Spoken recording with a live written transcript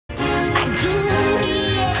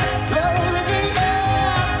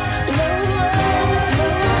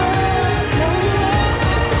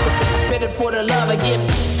the love I give.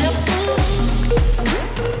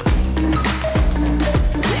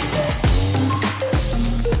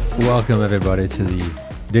 Welcome, everybody, to the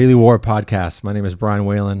Daily War podcast. My name is Brian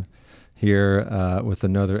Whalen, here with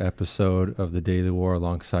another episode of the Daily War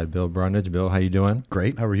alongside Bill Brundage. Bill, how you doing?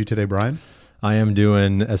 Great. How are you today, Brian? I am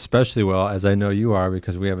doing especially well, as I know you are,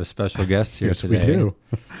 because we have a special guest here Yes, today. we do.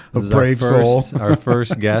 This is brave soul. our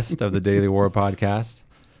first guest of the Daily War podcast.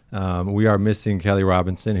 We are missing Kelly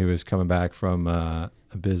Robinson, who is coming back from a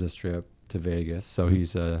business trip to Vegas. So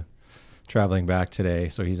he's traveling back today,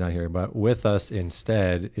 so he's not here. But with us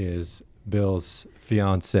instead is Bill's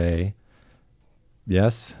fiance.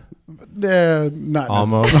 Yes? Not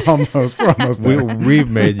Almost. almost. We're almost there. We've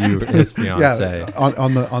made you his fiance. Yeah,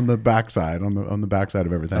 on the backside, on the backside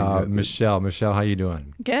of everything. Michelle, how you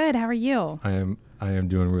doing? Good. How are you? I am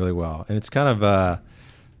doing really well, and it's kind of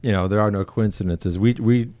there are no coincidences. We're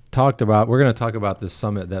going to talk about this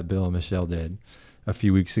summit that Bill and Michelle did a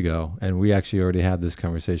few weeks ago, and we actually already had this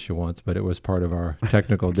conversation once, but it was part of our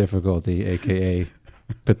technical difficulty, aka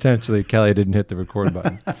potentially Kelly didn't hit the record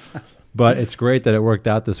button. But it's great that it worked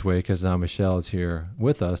out this way, because now Michelle is here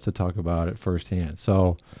with us to talk about it firsthand.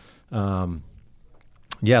 So,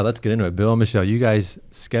 let's get into it. Bill and Michelle, you guys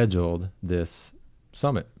scheduled this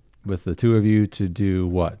summit with the two of you to do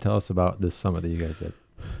what? Tell us about this summit that you guys did.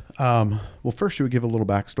 Well, first, you would give a little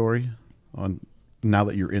backstory on, now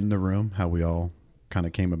that you're in the room, how we all kind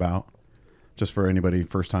of came about, just for anybody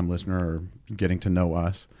first-time listener or getting to know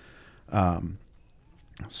us.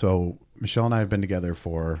 So Michelle and I have been together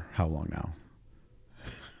for how long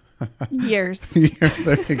now? Years. Years.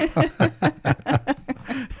 There you go.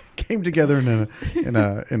 Came together in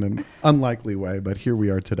an unlikely way, but here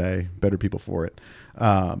we are today. Better people for it.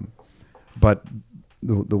 But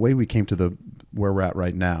the way we came to where we're at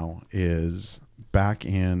right now is back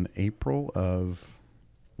in April of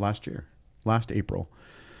last April.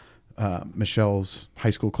 Michelle's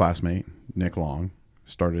high school classmate, Nick Long,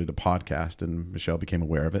 started a podcast, and Michelle became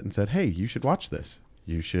aware of it and said, "Hey, you should watch this.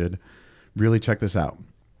 You should really check this out."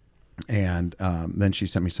 And then she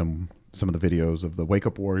sent me some of the videos of the Wake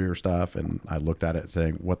Up Warrior stuff, and I looked at it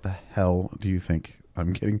saying, "What the hell do you think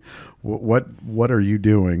I'm getting? What are you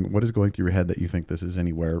doing? What is going through your head that you think this is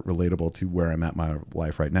anywhere relatable to where I'm at my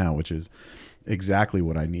life right now?" Which is exactly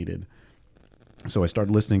what I needed. So I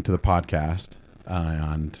started listening to the podcast,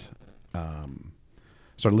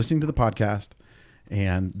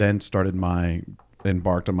 and then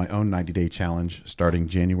embarked on my own 90-day challenge starting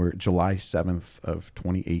July 7th of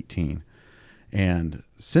 2018. And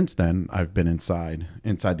since then, I've been inside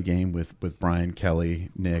the game with Brian, Kelly,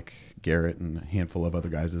 Nick, Garrett, and a handful of other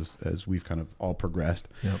guys as we've kind of all progressed.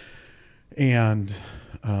 Yep. And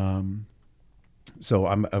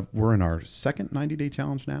so we're in our second 90-day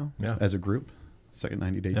challenge now as a group. Second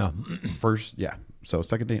 90-day. Yeah. So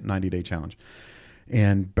second 90-day challenge.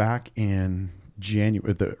 And back in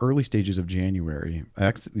January, the early stages of January,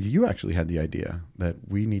 you actually had the idea that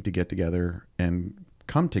we need to get together and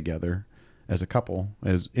come together as a couple,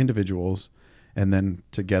 as individuals, and then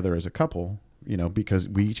together as a couple, because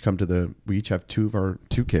we each have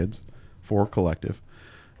two kids, 4 collective,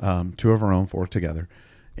 2 of our own, 4 together.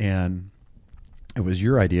 And it was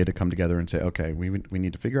your idea to come together and say, okay, we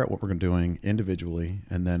need to figure out what we're doing individually,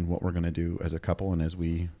 and then what we're going to do as a couple. And as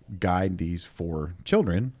we guide these 4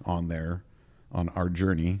 children on our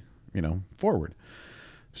journey, forward.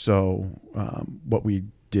 So what we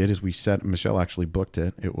did is Michelle actually booked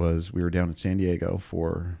it. We were down in San Diego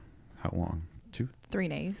for how long? 3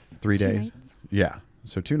 days. 3 days. Nights. Yeah.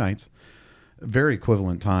 So 2 nights, very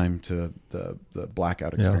equivalent time to the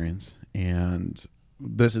blackout experience. Yeah. And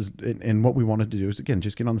and what we wanted to do is, again,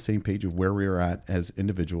 just get on the same page of where we are at as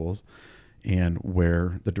individuals and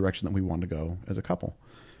where the direction that we want to go as a couple.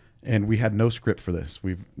 And we had no script for this.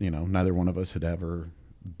 Neither one of us had ever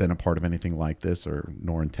been a part of anything like this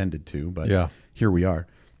nor intended to, but here we are.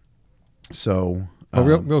 So,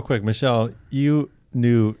 real quick, Michelle, you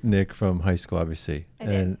knew Nick from high school, obviously. I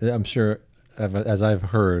did. And I'm sure, as I've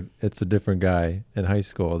heard, it's a different guy in high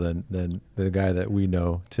school than the guy that we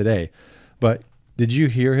know today. But did you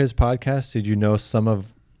hear his podcast? Did you know some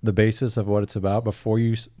of the basis of what it's about before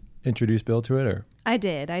you introduced Bill to it? Or I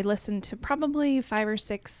did. I listened to probably 5 or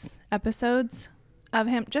 6 episodes of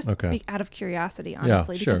him just out of curiosity,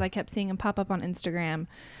 honestly, because I kept seeing him pop up on Instagram.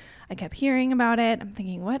 I kept hearing about it. I'm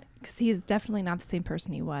thinking, what? Because he's definitely not the same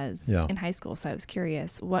person he was in high school. So I was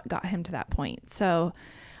curious what got him to that point. So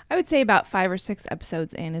I would say about 5 or 6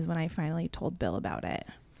 episodes in is when I finally told Bill about it.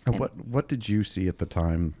 And what did you see at the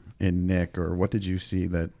time in Nick, or what did you see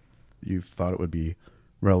that you thought it would be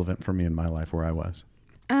relevant for me in my life where I was?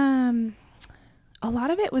 a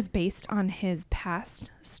lot of it was based on his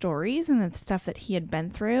past stories and the stuff that he had been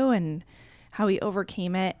through and how he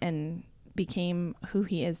overcame it and became who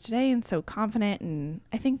he is today and so confident. And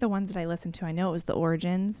I think the ones that I listened to, I know it was The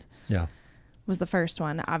Origins. Yeah. Was the first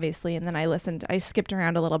one, obviously. And then I skipped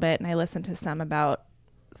around a little bit and I listened to some about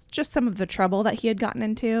just some of the trouble that he had gotten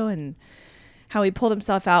into and how he pulled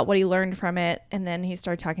himself out, what he learned from it. And then he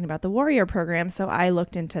started talking about the Warrior program. So I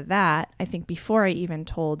looked into that, I think, before I even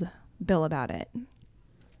told Bill about it.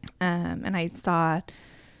 And I saw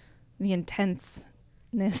the intenseness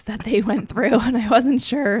that they went through. And I wasn't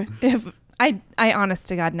sure if I honest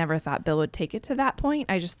to God never thought Bill would take it to that point.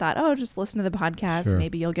 I just thought, just listen to the podcast. Sure.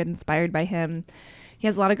 Maybe you'll get inspired by him. He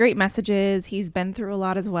has a lot of great messages. He's been through a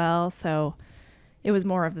lot as well. So it was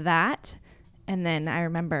more of that. And then I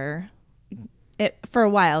remember it for a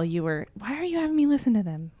while you were, why are you having me listen to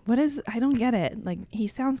them? I don't get it. Like, he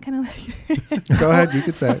sounds kind of like. Go ahead. You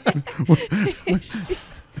could say it.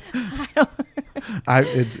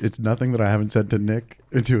 It's nothing that I haven't said to Nick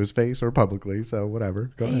to his face or publicly. So whatever.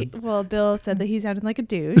 Go ahead. Well, Bill said that he sounded like a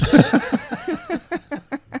douche.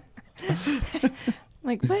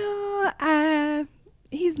 Like, well,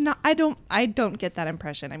 he's not. I don't get that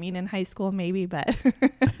impression. I mean, in high school maybe, but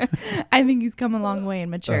I think he's come a long way and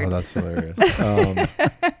matured. Oh, that's hilarious.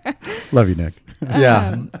 Love you, Nick.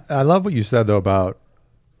 Yeah, I love what you said though about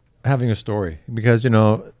having a story, because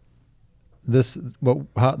the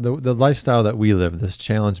lifestyle that we live, this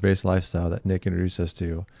challenge-based lifestyle that Nick introduced us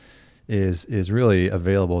to, is really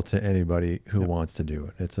available to anybody who wants to do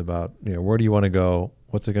it. It's about, where do you want to go?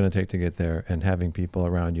 What's it going to take to get there? And having people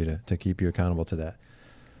around you to keep you accountable to that.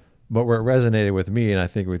 But where it resonated with me, and I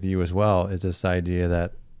think with you as well, is this idea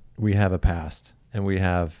that we have a past, and we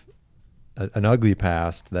have an ugly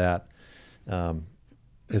past that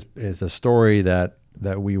is a story that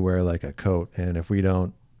we wear like a coat. And if we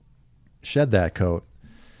don't shed that coat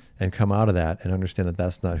and come out of that and understand that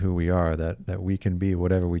that's not who we are, that we can be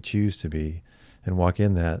whatever we choose to be and walk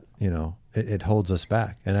in that, it holds us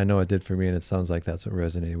back. And I know it did for me, and it sounds like that's what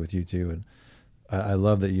resonated with you too. And I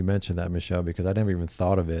love that you mentioned that, Michelle, because I never even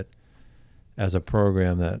thought of it as a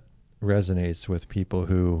program that resonates with people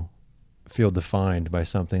who feel defined by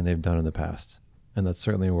something they've done in the past. And that's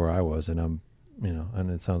certainly where I was. And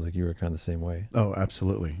and it sounds like you were kind of the same way. Oh,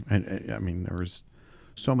 absolutely. And I mean, there was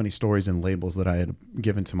so many stories and labels that I had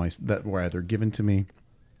given to that were either given to me,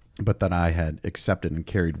 but that I had accepted and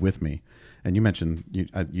carried with me. And you mentioned,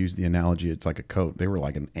 I used the analogy, it's like a coat. They were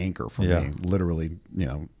like an anchor for me, literally,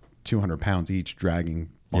 200 pounds each, dragging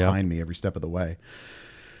behind me every step of the way.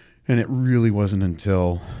 And it really wasn't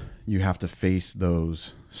until you have to face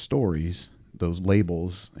those stories, those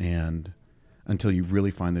labels, and until you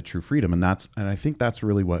really find the true freedom. And I think that's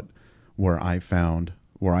really where I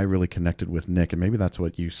really connected with Nick. And maybe that's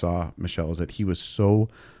what you saw, Michelle, is that he was so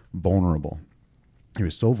vulnerable. He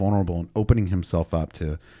was so vulnerable in opening himself up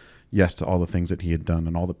to all the things that he had done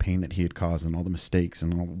and all the pain that he had caused and all the mistakes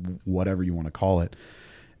and all, whatever you want to call it,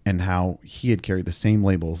 and how he had carried the same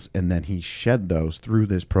labels, and then he shed those through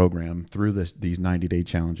this program, through these 90-day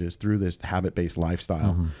challenges, through this habit-based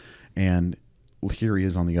lifestyle. Mm-hmm. And here he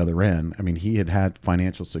is on the other end. I mean, he had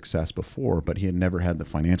financial success before, but he had never had the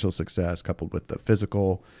financial success coupled with the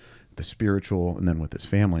physical, the spiritual, and then with his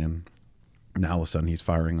family. And now all of a sudden he's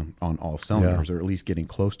firing on all cylinders, or at least getting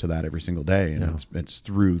close to that every single day. And it's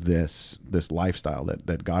through this lifestyle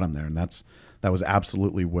that got him there. And that was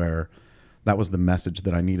absolutely that was the message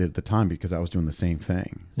that I needed at the time, because I was doing the same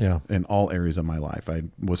thing in all areas of my life. I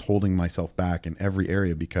was holding myself back in every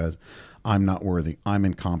area because I'm not worthy, I'm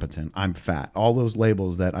incompetent, I'm fat. All those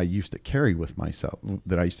labels that I used to carry with myself,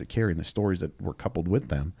 that I used to carry, and the stories that were coupled with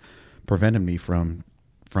them, prevented me from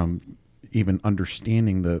even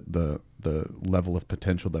understanding the level of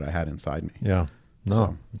potential that I had inside me. Yeah.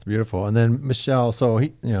 No, it's beautiful. And then Michelle, so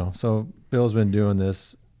Bill's been doing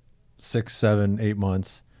this 6, 7, 8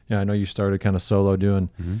 months. I know you started kind of solo doing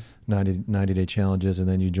 90-day challenges, and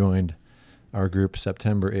then you joined our group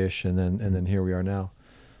September-ish, and then here we are now.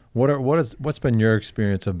 What's been your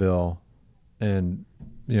experience of Bill, and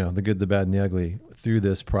the good, the bad, and the ugly through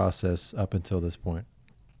this process up until this point?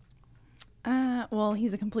 Well,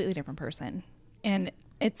 he's a completely different person, and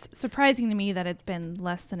it's surprising to me that it's been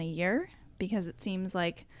less than a year, because it seems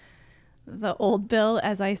like the old Bill,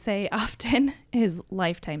 as I say often, is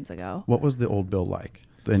lifetimes ago. What was the old Bill like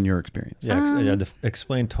in your experience?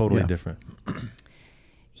 Explain totally different.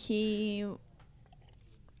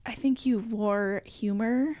 I think he wore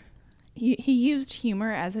humor. He used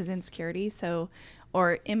humor as his insecurity,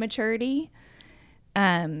 or immaturity.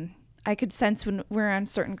 I could sense when we're on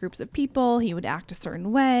certain groups of people, he would act a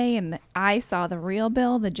certain way. And I saw the real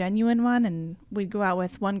Bill, the genuine one. And we'd go out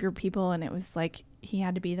with one group of people and it was like he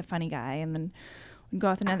had to be the funny guy. And then we'd go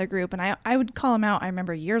out with another group. And I would call him out, I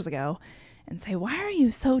remember years ago, and say, why are you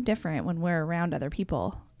so different when we're around other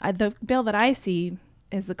people? The Bill that I see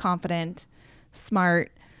is the confident,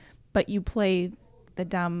 smart, but you play the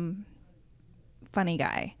dumb, funny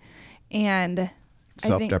guy. And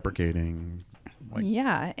self-deprecating.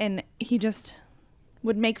 Yeah. And he just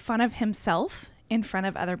would make fun of himself in front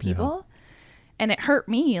of other people. Yeah. And it hurt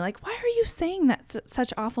me. Like, why are you saying that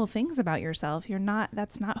such awful things about yourself?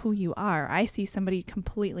 That's not who you are. I see somebody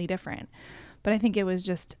completely different. But I think it was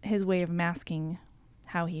just his way of masking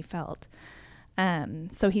how he felt.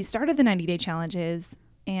 So he started the 90-day challenges,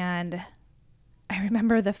 and I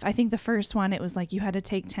remember I think the first one, it was like you had to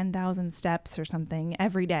take 10,000 steps or something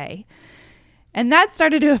every day. And that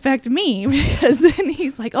started to affect me because then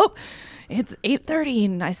he's like, oh, it's 8:30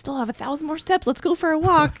 and I still have 1,000 more steps. Let's go for a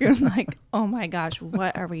walk. And I'm like, oh my gosh,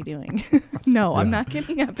 what are we doing? No, I'm not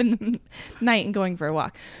getting up in the night and going for a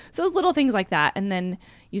walk. So it was little things like that. And then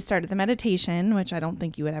you started the meditation, which I don't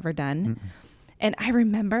think you had ever done. Mm-mm. And I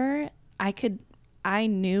remember I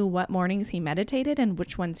knew what mornings he meditated and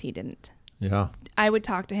which ones he didn't. Yeah. I would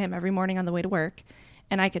talk to him every morning on the way to work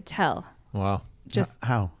and I could tell. Wow. Just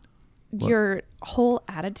how? Your whole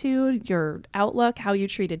attitude, your outlook, how you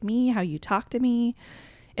treated me, how you talked to me.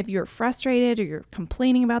 If you're frustrated or you're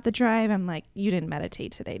complaining about the drive, I'm like, you didn't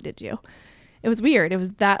meditate today, did you? It was weird. It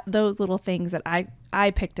was those little things that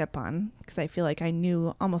I picked up on because I feel like I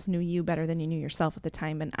almost knew you better than you knew yourself at the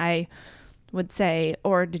time. And I would say,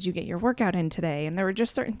 or did you get your workout in today? And there were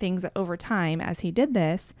just certain things that over time, as he did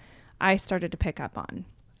this, I started to pick up on.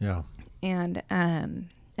 Yeah. And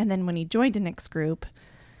then when he joined a Nick's group,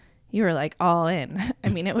 you were like all in. I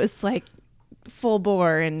mean, it was like full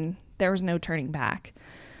bore and there was no turning back.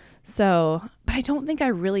 So, but I don't think I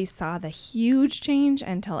really saw the huge change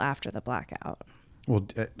until after the blackout. Well,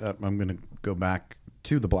 I'm going to go back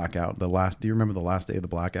to the blackout. Do you remember the last day of the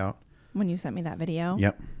blackout? When you sent me that video?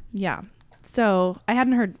 Yep. Yeah. So I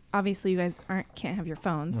hadn't heard, obviously you guys can't have your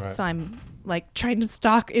phones. Right. So I'm like trying to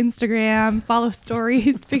stalk Instagram, follow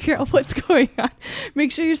stories, figure out what's going on,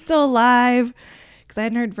 make sure you're still alive. Because I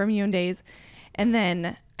hadn't heard from you in days. And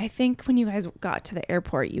then I think when you guys got to the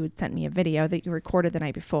airport, you had sent me a video that you recorded the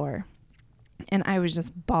night before. And I was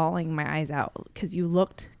just bawling my eyes out because you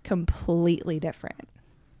looked completely different.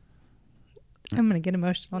 I'm going to get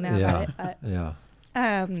emotional now about it.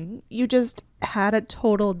 But, you just had a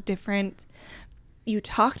total different, you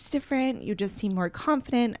talked different. You just seemed more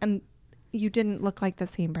confident. And you didn't look like the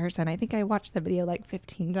same person. I think I watched the video like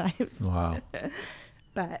 15 times. Wow.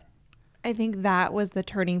 But I think that was the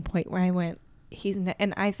turning point where I went,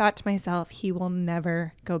 and I thought to myself, he will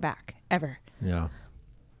never go back, ever. Yeah.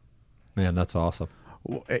 Man, that's awesome.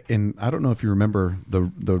 Well, and I don't know if you remember the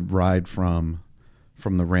ride from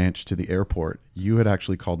the ranch to the airport. You had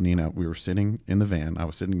actually called Nina. We were sitting in the van. I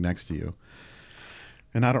was sitting next to you.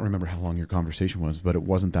 And I don't remember how long your conversation was, but it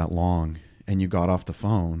wasn't that long. And you got off the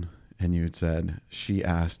phone. And you had said, she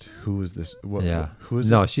asked, who is this? Who is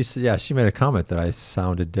no, this? she made a comment that I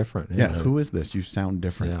sounded different. Yeah. Who is this? You sound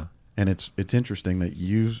different. Yeah. And it's interesting that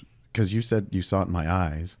because you said you saw it in my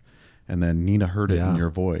eyes and then Nina heard it in your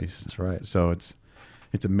voice. That's right. So it's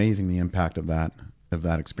amazing the impact of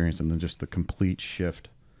that experience and then just the complete shift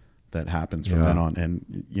that happens from then on.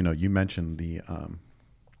 And, you mentioned the,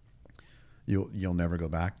 you'll never go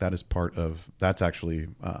back. That is that's actually,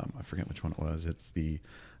 I forget which one it was.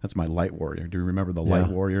 That's my Light Warrior. Do you remember the Light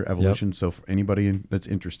Warrior evolution? Yep. So for anybody that's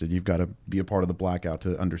interested, you've got to be a part of the blackout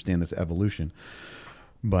to understand this evolution.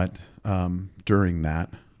 But during that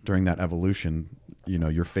evolution,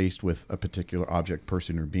 you're faced with a particular object,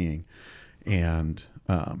 person, or being. And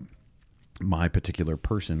my particular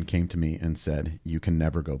person came to me and said, you can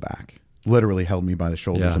never go back. Literally held me by the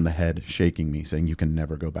shoulders and the head, shaking me, saying, you can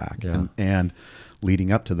never go back. Yeah. And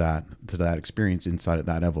leading up to that experience inside of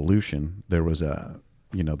that evolution, there was the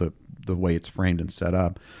way it's framed and set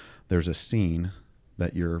up, there's a scene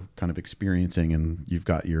that you're kind of experiencing and you've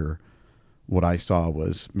got what I saw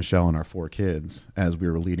was Michelle and our 4 kids as we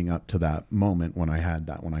were leading up to that moment when I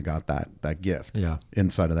got that gift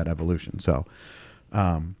inside of that evolution. So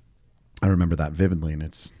I remember that vividly, and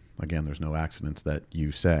it's, again, there's no accidents that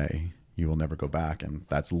you say you will never go back. And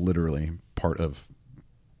that's literally part of,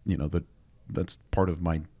 that's part of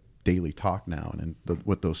my daily talk now. And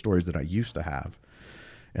with those stories that I used to have,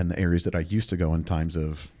 and the areas that I used to go in times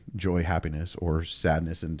of joy, happiness, or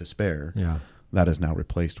sadness and despair, that is now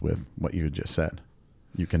replaced with what you had just said.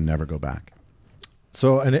 You can never go back.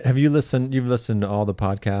 So, and have you listened? You've listened to all the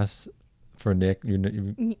podcasts for Nick.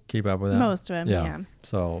 You keep up with that? Most of them, yeah.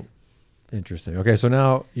 So interesting. Okay, so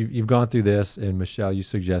now you've gone through this, and Michelle, you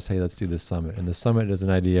suggest, hey, let's do this summit. And the summit is an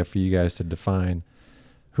idea for you guys to define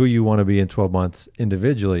who you want to be in 12 months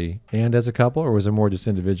individually and as a couple, or was it more just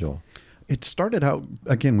individual? It started out,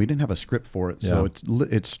 again, we didn't have a script for it. So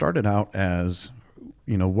it started out as,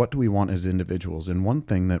 what do we want as individuals? And one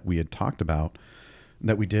thing that we had talked about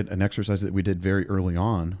that we did, an exercise that we did very early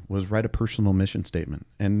on, was write a personal mission statement,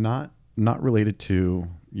 and not related to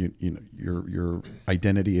your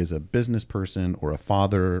identity as a business person or a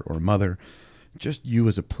father or a mother, just you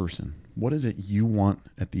as a person. What is it you want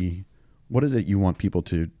what is it you want people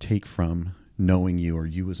to take from knowing you or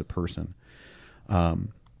you as a person?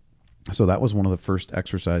 So that was one of the first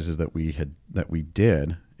exercises that we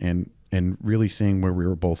did, and really seeing where we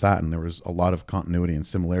were both at. And there was a lot of continuity and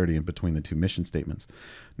similarity in between the two mission statements.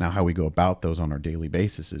 Now, how we go about those on our daily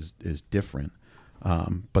basis is different.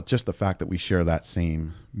 But just the fact that we share that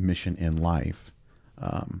same mission in life,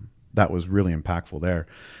 that was really impactful there.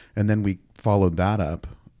 And then we followed that up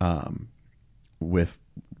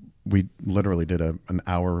we literally did an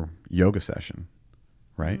hour yoga session,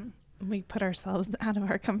 right? Mm-hmm. We put ourselves out of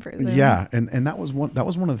our comfort zone. Yeah, and that was one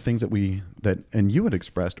of the things and you had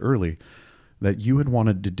expressed early that you had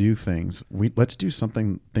wanted to do things. Let's do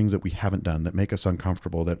things that we haven't done that make us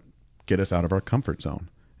uncomfortable, that get us out of our comfort zone.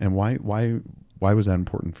 And why was that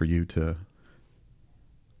important for you to?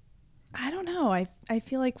 I don't know. I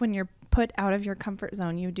feel like when you're put out of your comfort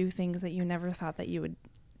zone, you do things that you never thought that you would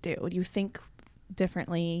do. You think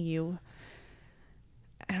differently.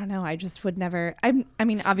 I don't know. I just would never. I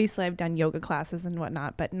mean, obviously, I've done yoga classes and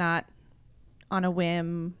whatnot, but not on a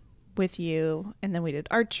whim with you. And then we did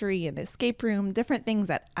archery and escape room, different things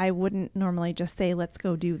that I wouldn't normally just say, let's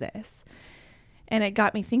go do this. And it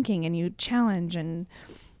got me thinking, and you challenge, and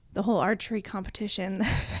the whole archery competition,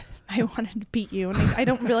 I wanted to beat you. And I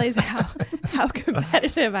don't realize how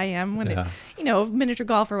competitive I am when miniature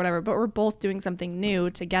golf or whatever, but we're both doing something new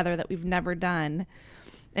together that we've never done.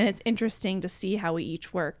 And it's interesting to see how we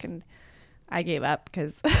each work. And I gave up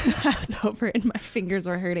because I was over it and my fingers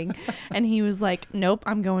were hurting. And he was like, nope,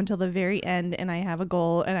 I'm going till the very end and I have a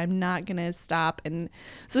goal and I'm not going to stop. And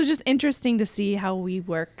so it's just interesting to see how we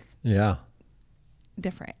work. Yeah.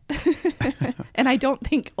 Different. And I don't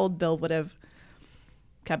think old Bill would have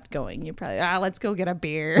kept going. You probably, let's go get a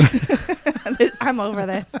beer. I'm over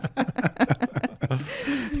this.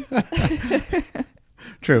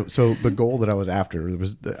 True. So the goal that I was after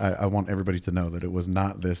was, I want everybody to know that it was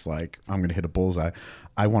not this like, I'm going to hit a bullseye.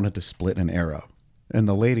 I wanted to split an arrow. And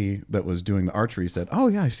the lady that was doing the archery said, oh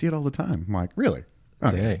yeah, I see it all the time. I'm like, really?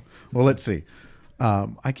 Okay. Dang. Well, let's see.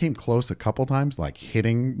 I came close a couple times, like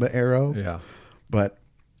hitting the arrow. Yeah. But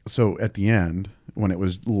so at the end, when it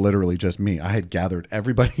was literally just me, I had gathered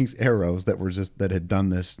everybody's arrows that had done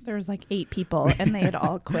this. There was like 8 people and they had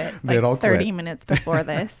all quit. They had all 30 minutes before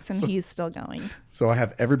this, and he's still going. So I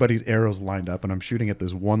have everybody's arrows lined up, and I'm shooting at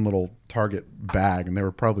this one little target bag, and there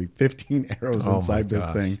were probably 15 arrows inside this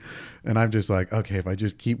thing. And I'm just like, okay, if I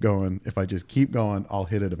just keep going, I'll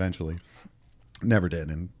hit it eventually. Never did.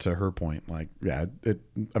 And to her point, like, yeah,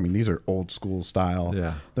 these are old school style.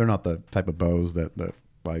 Yeah. They're not the type of bows that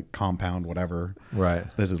like compound whatever. Right.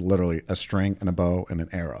 This is literally a string and a bow and an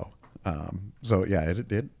arrow. So yeah,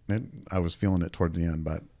 I was feeling it towards the end,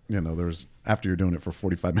 but there's, after you're doing it for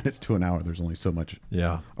 45 minutes to an hour, there's only so much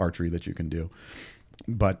archery that you can do.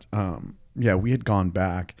 But we had gone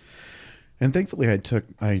back, and thankfully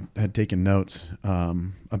I had taken notes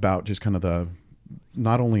about just kind of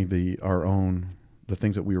not only the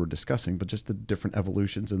things that we were discussing, but just the different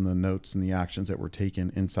evolutions and the notes and the actions that were taken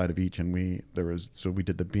inside of each. And we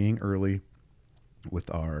did the being early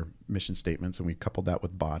with our mission statements, and we coupled that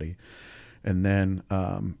with body. And then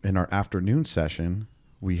in our afternoon session,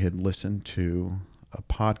 we had listened to a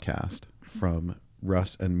podcast from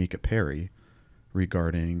Russ and Mika Perry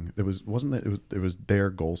regarding, it was their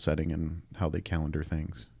goal setting and how they calendar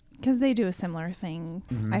things. Because they do a similar thing.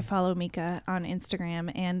 Mm-hmm. I follow Mika on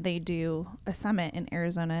Instagram, and they do a summit in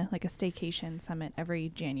Arizona, like a staycation summit every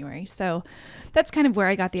January. So that's kind of where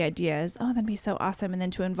I got the idea is, that'd be so awesome. And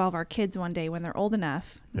then to involve our kids one day when they're old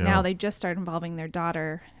enough. Yeah. Now they just started involving their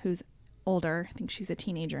daughter, who's older. I think she's a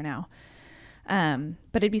teenager now.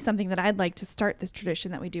 But it'd be something that I'd like to start this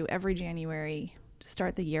tradition that we do every January to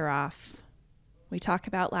start the year off. We talk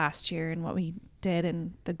about last year and what we did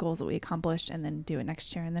and the goals that we accomplished, and then do it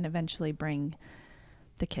next year, and then eventually bring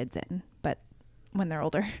the kids in, but when they're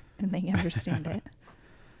older and they understand it.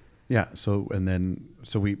 Yeah. So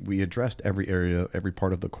we addressed every area, every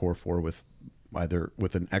part of the core 4 with either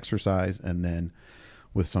with an exercise, and then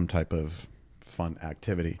with some type of fun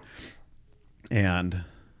activity. And,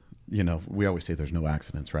 you know, we always say there's no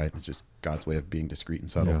accidents, right? It's just God's way of being discreet and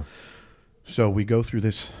subtle. Yeah. So we go through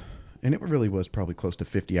this, and it really was probably close to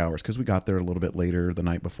 50 hours because we got there a little bit later the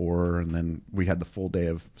night before, and then we had the full day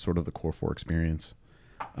of sort of the Core 4 experience.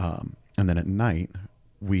 And then at night,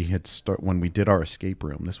 when we did our escape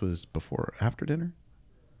room, this was after dinner?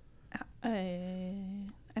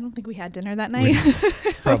 I don't think we had dinner that night.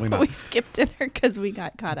 Probably not. We skipped dinner because we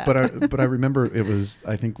got caught up. But I remember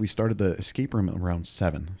I think we started the escape room around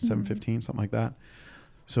 7:15, something like that.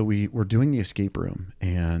 So we were doing the escape room,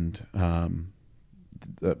 and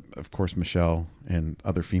of course, Michelle and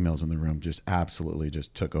other females in the room just absolutely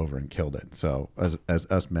just took over and killed it. So as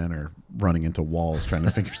us men are running into walls trying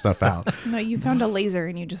to figure stuff out. No, you found a laser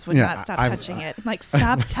and you just would not stop touching it. Like,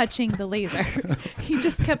 stop touching the laser. He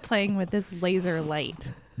just kept playing with this laser light.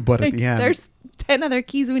 But at the end, there's 10 other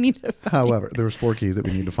keys we need to find. However, there was 4 keys that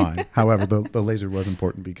we need to find. However, the laser was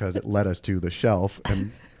important because it led us to the shelf,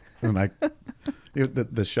 and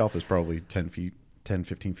the shelf is probably 10,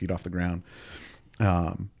 15 feet off the ground.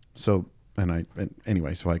 So I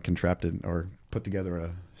contracted or put together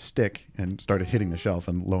a stick and started hitting the shelf,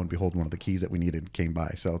 and lo and behold, one of the keys that we needed came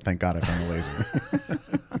by. So thank God I found the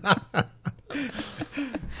laser.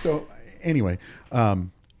 So anyway,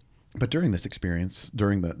 but during this experience,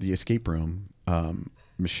 during the escape room,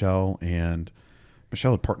 Michelle had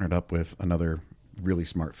partnered up with another really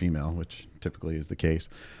smart female, which typically is the case.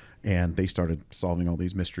 And they started solving all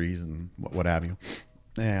these mysteries and what have you.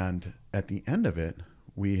 And at the end of it,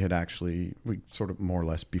 we sort of more or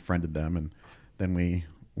less befriended them. And then we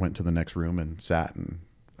went to the next room and sat, and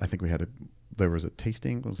I think there was a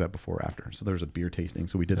tasting. Was that before or after? So there was a beer tasting.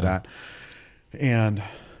 So we did that. And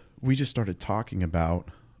we just started talking about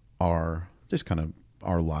our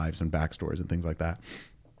lives and backstories and things like that.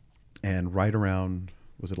 And right around,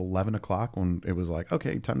 was it 11 o'clock when it was like,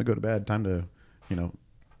 okay, time to go to bed, time to,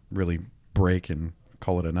 really break and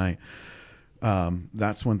call it a night.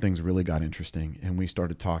 That's when things really got interesting, and we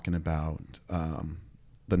started talking about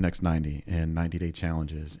the next 90 and 90-day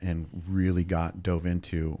challenges, and really dove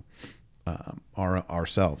into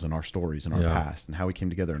ourselves and our stories and our past and how we came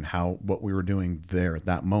together and what we were doing there at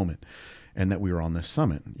that moment, and that we were on this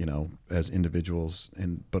summit, as individuals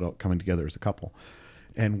but coming together as a couple.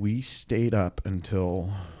 And we stayed up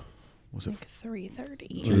until, was it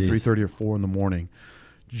 3:30? 3:30 or 4 in the morning.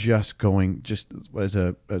 Just as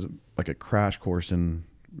a crash course, and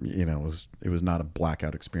it was not a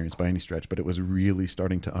blackout experience by any stretch, but it was really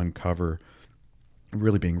starting to uncover,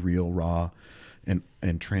 really being real, raw, and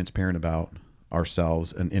transparent about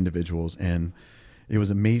ourselves and individuals. And it was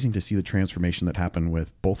amazing to see the transformation that happened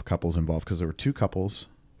with both couples involved, because there were 2 couples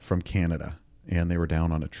from Canada, and they were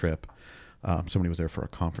down on a trip. Somebody was there for a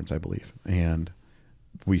conference, I believe, and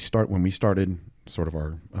when we started sort of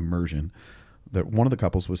our immersion, that one of the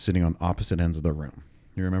couples was sitting on opposite ends of the room.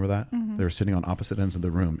 You remember that? Mm-hmm. They were sitting on opposite ends of the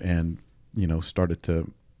room, and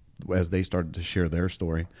as they started to share their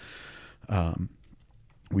story,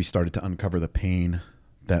 we started to uncover the pain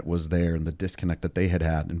that was there and the disconnect that they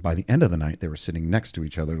had. And by the end of the night, they were sitting next to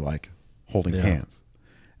each other, like holding hands.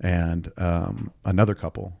 And another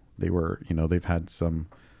couple, they were, they've had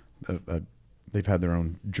they've had their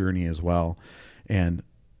own journey as well, and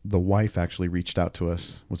the wife actually reached out to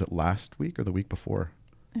us. Was it last week or the week before?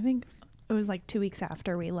 I think it was like 2 weeks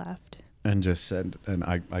after we left. And just said, and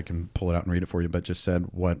I can pull it out and read it for you, but just said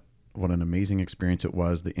what an amazing experience it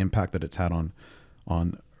was, the impact that it's had on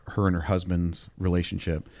her and her husband's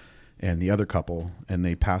relationship and the other couple. And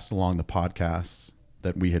they passed along the podcasts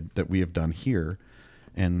that we have done here,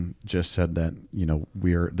 and just said that,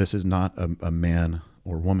 this is not a man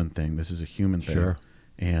or woman thing. This is a human thing. Sure.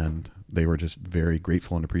 And they were just very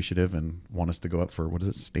grateful and appreciative, and want us to go up for, what is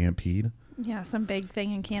it, Stampede? Yeah, some big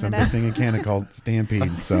thing in Canada. Some big thing in Canada called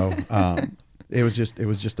Stampede. So it was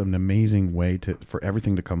just an amazing way for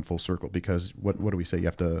everything to come full circle. Because what do we say? You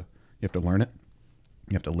have to learn it,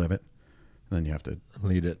 you have to live it, and then you have to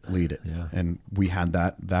lead it. Yeah. And we had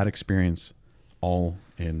that experience all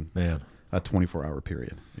in a 24-hour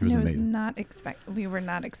period. It was amazing. We were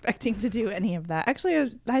not expecting to do any of that. Actually,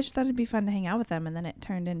 I just thought it'd be fun to hang out with them, and then it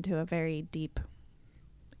turned into a very deep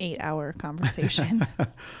 8-hour conversation.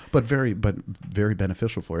 but very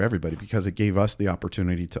beneficial for everybody, because it gave us the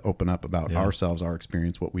opportunity to open up about ourselves, our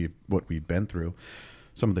experience, what we've been through,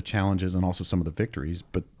 some of the challenges and also some of the victories,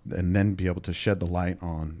 and then be able to shed the light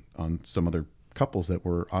on some other couples that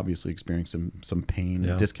were obviously experiencing some pain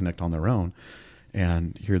and disconnect on their own.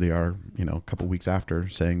 And here they are, a couple weeks after,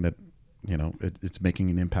 saying that, it's making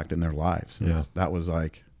an impact in their lives. Yeah. I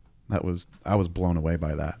was blown away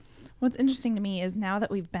by that. What's interesting to me is now that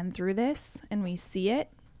we've been through this and we see it,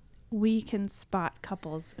 we can spot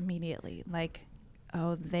couples immediately. Like,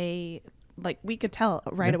 we could tell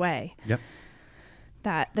right away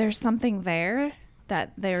that there's something there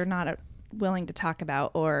that they're not willing to talk about,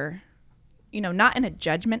 or, not in a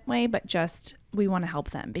judgment way, but just we want to help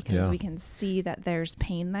them because we can see that there's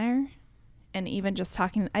pain there. And even just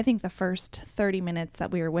talking, I think the first 30 minutes that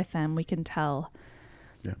we were with them, we can tell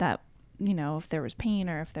that, if there was pain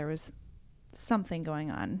or if there was something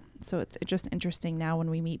going on. So it's just interesting now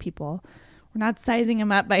when we meet people, we're not sizing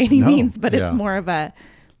them up by any means, but it's more of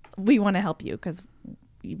we want to help you because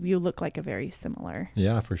you look like a very similar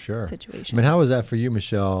for sure situation. I mean, how was that for you,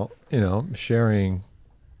 Michelle, sharing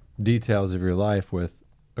details of your life with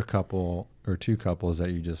a couple or two couples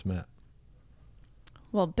that you just met?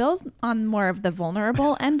 Well, Bill's on more of the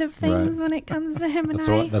vulnerable end of things when it comes to him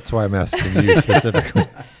That's why I'm asking you specifically.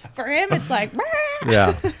 For him, it's like,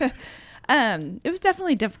 it was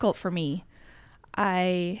definitely difficult for me.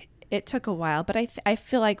 It took a while, but I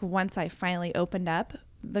feel like once I finally opened up,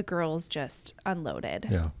 the girls just unloaded.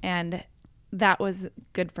 Yeah. And that was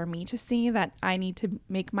good for me to see that I need to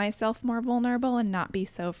make myself more vulnerable and not be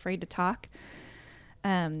so afraid to talk.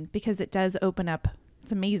 Because it does open up.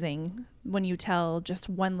 It's amazing when you tell just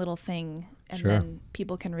one little thing and then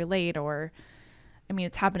people can relate, or,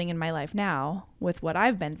 it's happening in my life now with what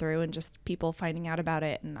I've been through and just people finding out about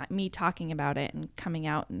it and me talking about it and coming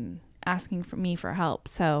out and asking for help.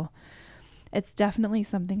 So it's definitely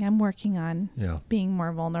something I'm working on, being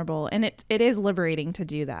more vulnerable. And it is liberating to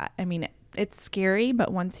do that. It's scary,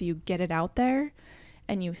 but once you get it out there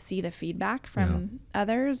and you see the feedback from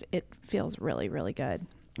others, it feels really, really good.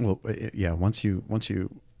 Well, once you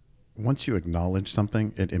acknowledge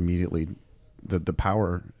something, it immediately, the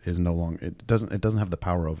power is no longer, it doesn't have the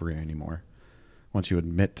power over you anymore. Once you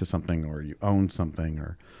admit to something or you own something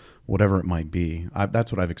or whatever it might be, that's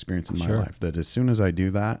what I've experienced in my life, that as soon as I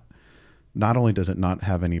do that, not only does it not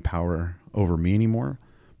have any power over me anymore,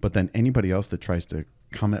 but then anybody else that tries to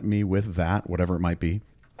come at me with that, whatever it might be,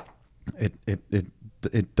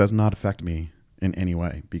 it does not affect me in any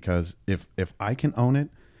way, because if I can own it,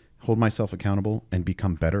 hold myself accountable, and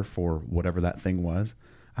become better for whatever that thing was,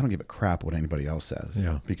 I don't give a crap what anybody else says,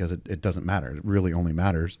 because it doesn't matter. It really only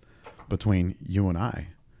matters between you and I.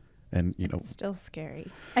 And it's still scary.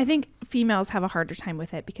 I think females have a harder time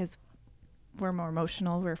with it because we're more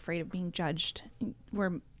emotional. We're afraid of being judged.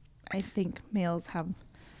 I think males have.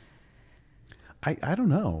 I don't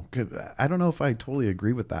know. I don't know if I totally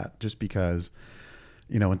agree with that, just because,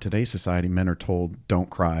 in today's society, men are told, don't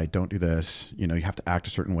cry, don't do this, you have to act a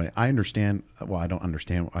certain way. I understand. Well, I don't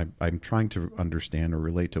understand. I'm trying to understand or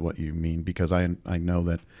relate to what you mean, because I know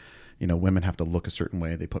that, women have to look a certain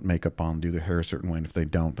way. They put makeup on, do their hair a certain way. And if they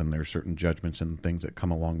don't, then there's certain judgments and things that come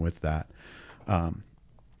along with that. But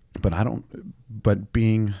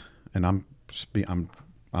being, and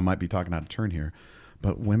I might be talking out of turn here,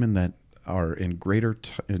 but women that are in greater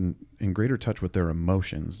touch with their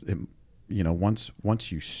emotions,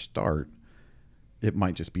 once you start, it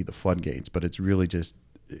might just be the floodgates, but it's really just,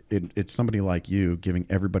 it's somebody like you giving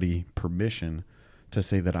everybody permission to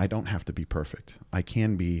say that I don't have to be perfect.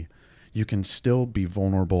 You can still be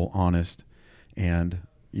vulnerable, honest, and,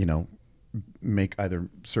 make either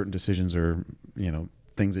certain decisions or,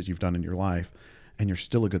 things that you've done in your life, and you're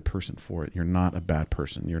still a good person for it. You're not a bad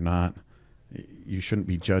person. You shouldn't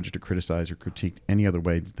be judged or criticized or critiqued any other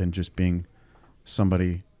way than just being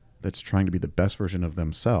somebody that's trying to be the best version of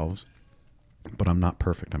themselves. But I'm not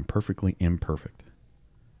perfect. I'm perfectly imperfect.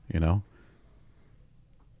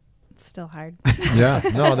 It's still hard. Yeah,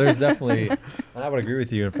 no, there's definitely, and I would agree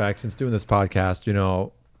with you. In fact, since doing this podcast,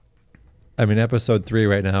 episode 3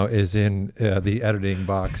 right now is in the editing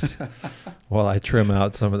box while I trim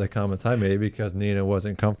out some of the comments I made, because Nina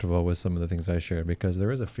wasn't comfortable with some of the things I shared, because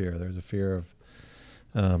there is a fear. There's a fear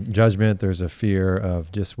of judgment. There's a fear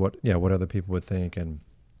of just what other people would think. And,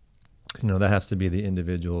 that has to be the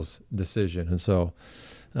individual's decision. And so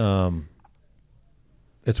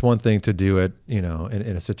it's one thing to do it, in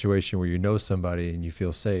a situation where somebody and you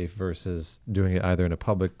feel safe, versus doing it either in a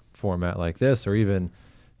public format like this, or even,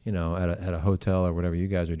 at a hotel or whatever you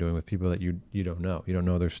guys are doing with people that you don't know. You don't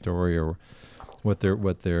know their story or what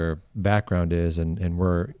their background is, and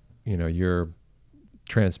where, your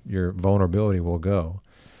vulnerability will go.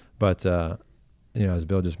 But, as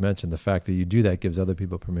Bill just mentioned, the fact that you do that gives other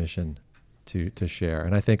people permission to share.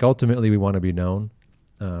 And I think ultimately we want to be known.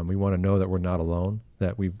 We want to know that we're not alone,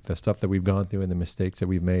 that the stuff that we've gone through and the mistakes that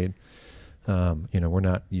we've made, we're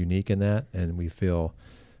not unique in that. And we feel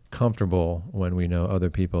comfortable when we know other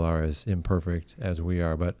people are as imperfect as we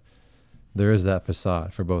are. But, there is that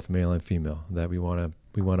facade for both male and female that we want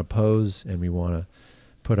to pose, and we want to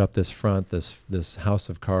put up this front, this house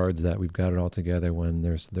of cards that we've got it all together, when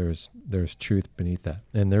there's truth beneath that.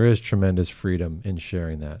 And there is tremendous freedom in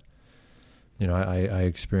sharing that. You know, I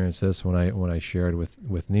experienced this when I shared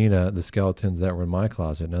with Nina the skeletons that were in my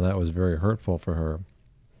closet. Now that was very hurtful for her.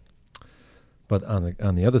 But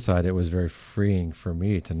on the other side, it was very freeing for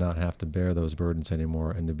me to not have to bear those burdens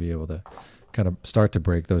anymore, and to be able to kind of start to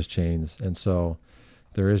break those chains. And so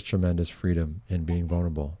there is tremendous freedom in being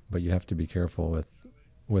vulnerable, but you have to be careful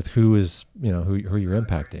with who is, you know, who you're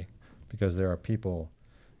impacting, because there are people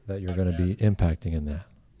that you're going to be impacting in that.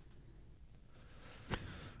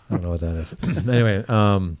 I don't know what that is. Anyway,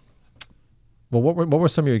 well, what were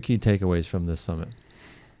some of your key takeaways from this summit?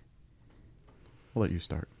 I'll let you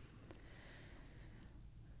start.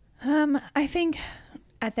 I think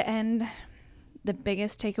at the end, the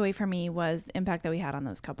biggest takeaway for me was the impact that we had on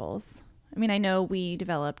those couples. I mean, I know we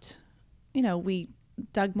developed, you know, we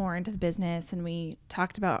dug more into the business, and we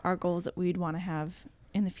talked about our goals that we'd want to have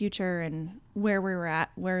in the future and where we were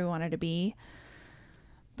at, where we wanted to be.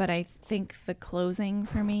 But I think the closing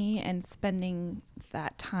for me and spending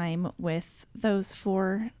that time with those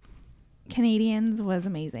 4 Canadians was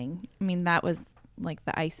amazing. I mean, that was like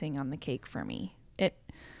the icing on the cake for me. It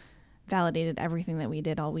validated everything that we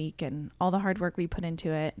did all week and all the hard work we put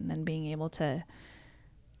into it, and then being able to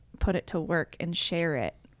put it to work and share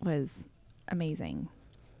it was amazing.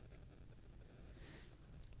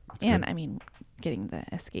 That's and good. I mean, getting the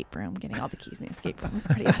escape room, getting all the keys in the escape room was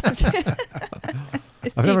pretty awesome too.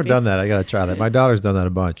 I've never done that. I got to try that. My daughter's done that a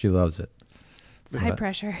bunch. She loves it. It's high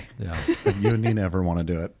pressure. Yeah. If you and Nina ever want to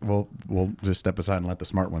do it, we'll just step aside and let the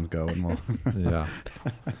smart ones go, and we'll. Yeah.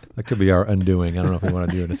 That could be our undoing. I don't know if we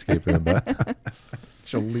want to do an escape room, but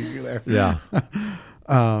she'll leave you there. Yeah.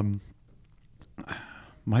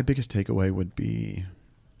 My biggest takeaway would be,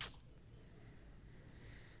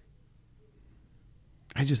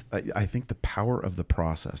 I think the power of the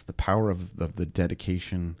process, the power of the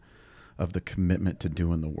dedication, of the commitment to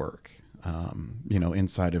doing the work, you know,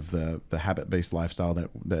 inside of the habit-based lifestyle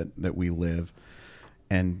that we live,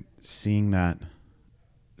 and seeing that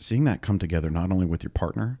come together, not only with your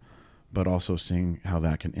partner, but also seeing how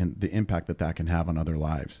that can, the impact that can have on other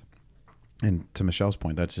lives. And to Michelle's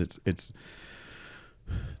point, it's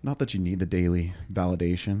not that you need the daily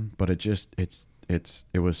validation, but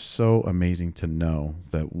it was so amazing to know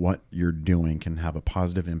that what you're doing can have a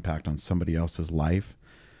positive impact on somebody else's life.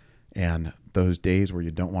 And those days where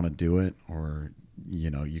you don't want to do it, or, you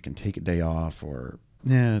know, you can take a day off, or,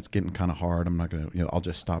 it's getting kind of hard, I'm not going to, I'll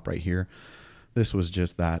just stop right here. This was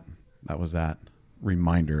just that was that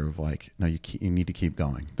reminder of like, no, you need to keep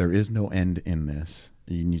going. There is no end in this.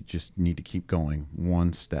 You just need to keep going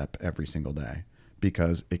one step every single day,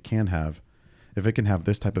 because if it can have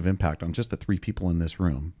this type of impact on just the 3 people in this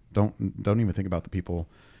room, don't even think about the people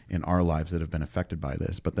in our lives that have been affected by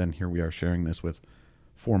this. But then here we are sharing this with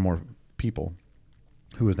 4 more people.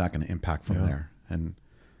 Who is that going to impact from there? And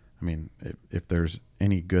I mean, if there's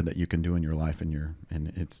any good that you can do in your life,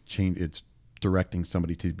 and it's directing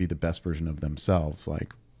somebody to be the best version of themselves,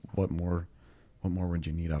 like what more would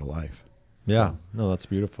you need out of life? Yeah, no, that's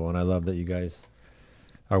beautiful. And I love that you guys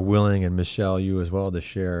are willing, and Michelle, you as well, to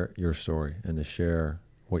share your story and to share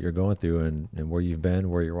what you're going through, and where you've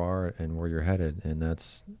been, where you are, and where you're headed. And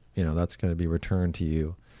that's going to be returned to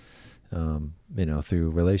you, through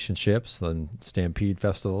relationships and Stampede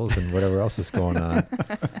festivals and whatever else is going on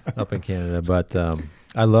up in Canada. But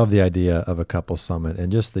I love the idea of a couple summit,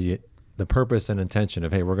 and just the purpose and intention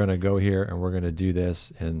of, hey, we're going to go here and we're going to do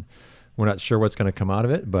this, and we're not sure what's going to come out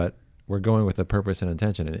of it, but we're going with a purpose and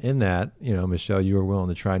intention. And in that, Michelle, you were willing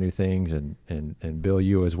to try new things, and Bill,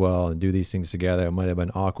 you as well, and do these things together. It might have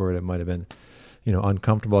been awkward. It might have been,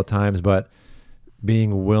 uncomfortable at times, but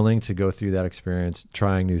being willing to go through that experience,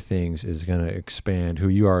 trying new things, is going to expand who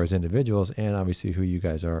you are as individuals, and obviously who you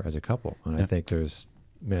guys are as a couple. And I think there's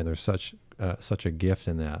such a gift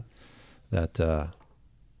in that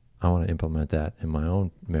I want to implement that in my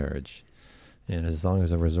own marriage. And as long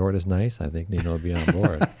as the resort is nice, I think Nina will be on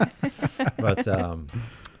board. But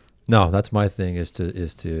no, that's my thing, is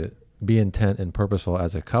to be intent and purposeful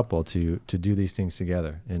as a couple to do these things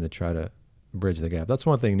together and to try to bridge the gap. That's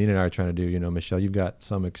one thing Nina and I are trying to do. Michelle, you've got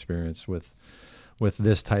some experience with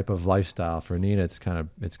this type of lifestyle. For Nina, it's kind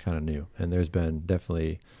of new, and there's been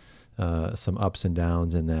definitely some ups and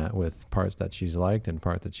downs in that, with parts that she's liked and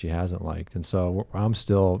parts that she hasn't liked. And so I'm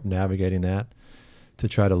still navigating that, to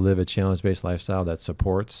try to live a challenge-based lifestyle that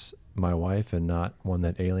supports my wife and not one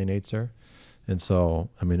that alienates her. And so,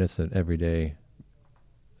 I mean, it's an everyday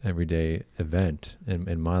everyday event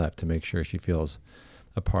in my life to make sure she feels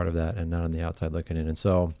a part of that and not on the outside looking in. And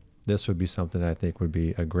so this would be something I think would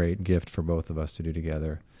be a great gift for both of us to do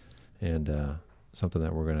together, and something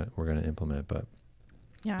that we're gonna implement. But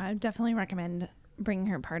yeah, I definitely recommend bringing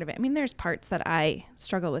her part of it. I mean, there's parts that I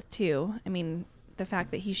struggle with too. I mean, the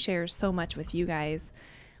fact that he shares so much with you guys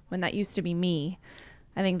when that used to be me.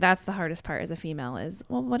 I think that's the hardest part as a female is,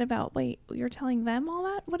 well, what about, wait, you're telling them all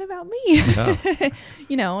that? What about me? Yeah.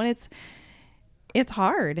 You know, and it's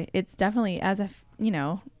hard. It's definitely as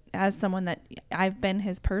someone that I've been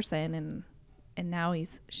his person and now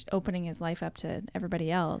he's opening his life up to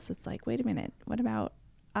everybody else. It's like, wait a minute, what about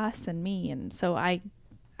us and me? And so I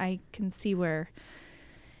can see where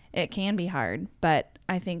it can be hard, but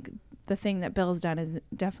I think the thing that Bill's done is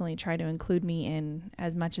definitely try to include me in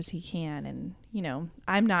as much as he can. And, you know,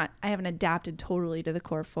 I haven't adapted totally to the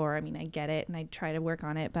core 4. I mean, I get it and I try to work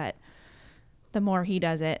on it, but the more he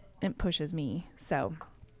does it, it pushes me. So.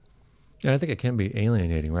 And I think it can be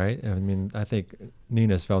alienating, right? I mean, I think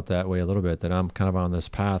Nina's felt that way a little bit, that I'm kind of on this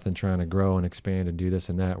path and trying to grow and expand and do this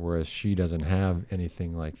and that, whereas she doesn't have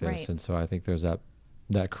anything like this. Right. And so I think there's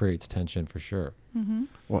that creates tension for sure. Mm-hmm.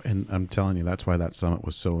 Well, and I'm telling you, that's why that summit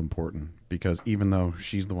was so important, because even though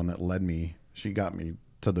she's the one that led me, she got me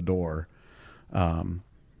to the door.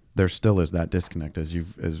 There still is that disconnect, as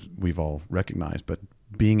we've all recognized, but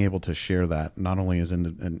being able to share that not only as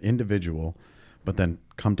an individual, but then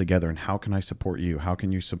come together and how can I support you? How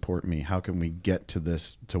can you support me? How can we get to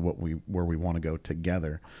this, to where we want to go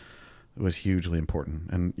together? It was hugely important.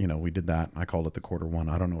 And, you know, we did that. I called it the quarter 1.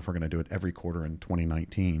 I don't know if we're going to do it every quarter in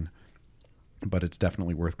 2019, but it's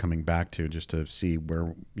definitely worth coming back to, just to see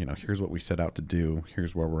where, you know, here's what we set out to do.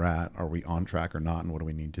 Here's where we're at. Are we on track or not? And what do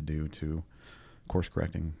we need to do to course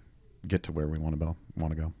correcting, get to where we want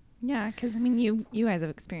to go? Yeah. Cause I mean, you guys have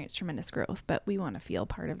experienced tremendous growth, but we want to feel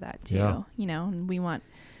part of that too, you know, and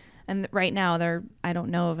and right now I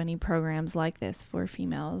don't know of any programs like this for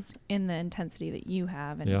females in the intensity that you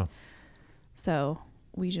have. And so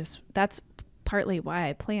that's partly why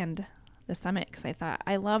I planned the summit, because I thought,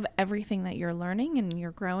 I love everything that you're learning and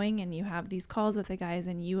you're growing and you have these calls with the guys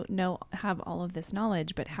and have all of this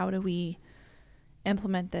knowledge, but how do we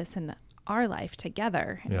implement this in our life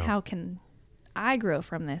together? And how can I grow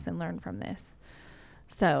from this and learn from this?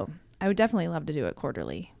 So I would definitely love to do it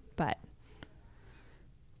quarterly, but.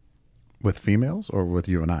 With females or with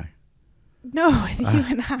you and I? No, with you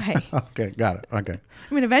and I. Okay, got it. Okay.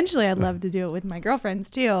 I mean, eventually I'd love to do it with my girlfriends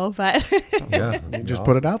too, but. Yeah, just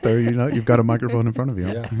put it out there. You know, you've got a microphone in front of you.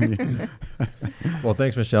 Yeah. Well,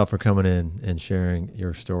 thanks, Michelle, for coming in and sharing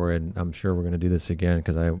your story. And I'm sure we're going to do this again,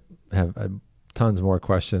 because I have tons more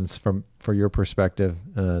questions for your perspective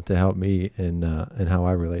to help me in how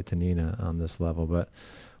I relate to Nina on this level. But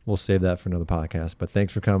we'll save that for another podcast. But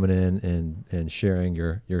thanks for coming in and sharing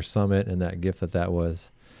your summit and that gift that was.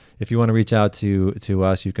 If you want to reach out to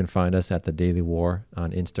us, you can find us at The Daily War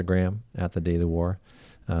on Instagram, at The Daily War.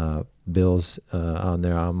 Bill's on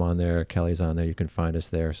there. I'm on there. Kelly's on there. You can find us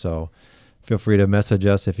there. So feel free to message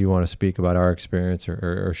us if you want to speak about our experience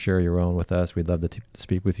or share your own with us. We'd love to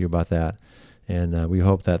speak with you about that. And we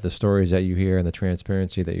hope that the stories that you hear and the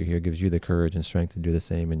transparency that you hear gives you the courage and strength to do the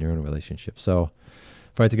same in your own relationship. So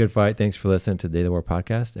fight the good fight. Thanks for listening to the Daily War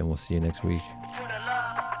podcast, and we'll see you next week.